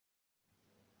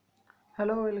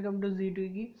Hello, welcome to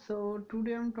Z2G. So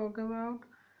today I'm talking about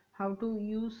how to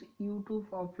use YouTube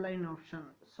offline option.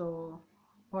 So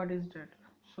what is that?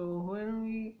 So when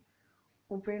we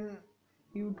open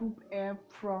YouTube app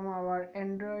from our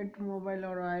Android mobile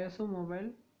or iOS mobile,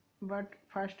 but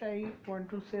first I want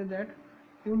to say that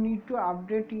you need to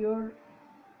update your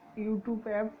YouTube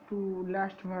app to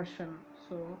last version.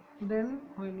 So then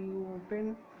when you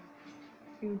open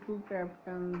YouTube app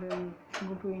and then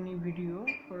go to any video.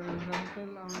 For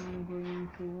example, I'm going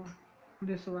to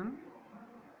this one.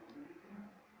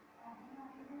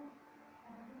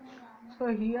 So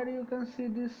here you can see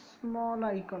this small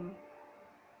icon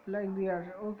like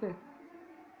there. Okay,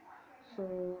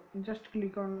 so just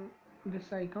click on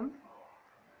this icon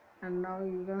and now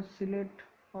you can select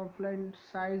offline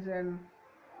size and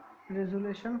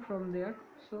resolution from there.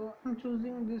 So I'm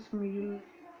choosing this middle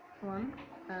one,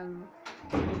 and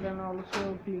you can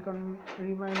also click on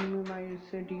remind me my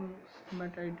settings,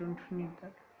 but I don't need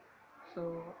that.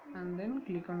 So and then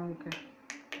click on OK.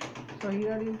 So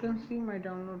here you can see my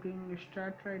downloading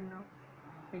start right now.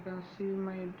 You can see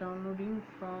my downloading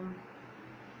from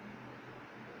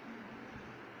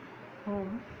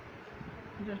home.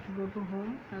 Just go to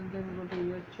home and then go to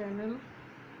your channel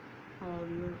or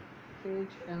your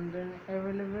page and then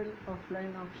available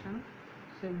offline option,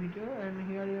 say video, and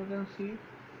here you can see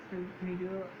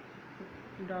video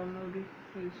downloading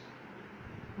is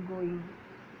going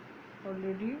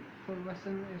already, 4%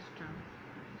 is done.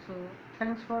 So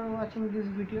thanks for watching this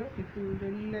video. If you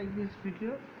really like this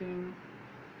video, then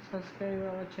subscribe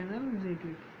our channel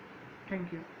Z2.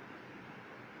 Thank you.